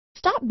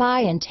Stop by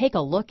and take a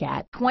look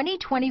at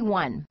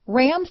 2021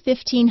 Ram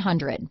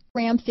 1500.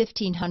 Ram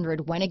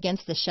 1500 went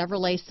against the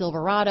Chevrolet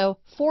Silverado,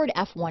 Ford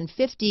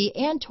F-150,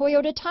 and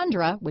Toyota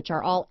Tundra, which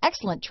are all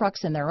excellent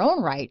trucks in their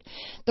own right.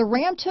 The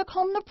Ram took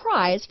home the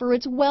prize for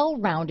its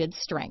well-rounded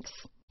strengths.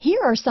 Here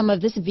are some of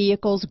this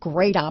vehicle's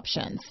great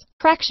options: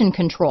 traction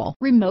control,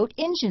 remote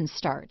engine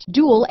start,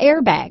 dual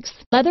airbags,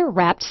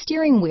 leather-wrapped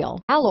steering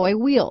wheel, alloy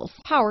wheels,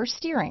 power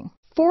steering,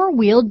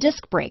 four-wheel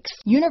disc brakes,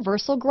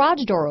 universal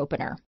garage door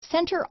opener,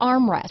 center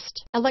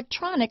armrest,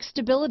 electronic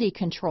stability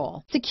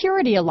control,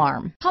 security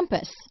alarm,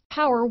 compass,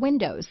 power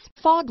windows,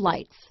 fog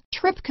lights,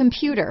 trip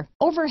computer,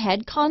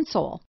 overhead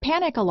console,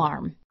 panic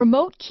alarm,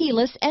 remote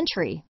keyless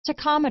entry,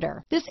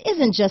 tachometer. This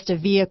isn't just a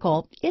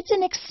vehicle, it's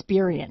an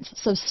experience.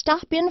 So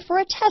stop in for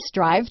a test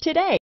drive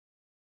today.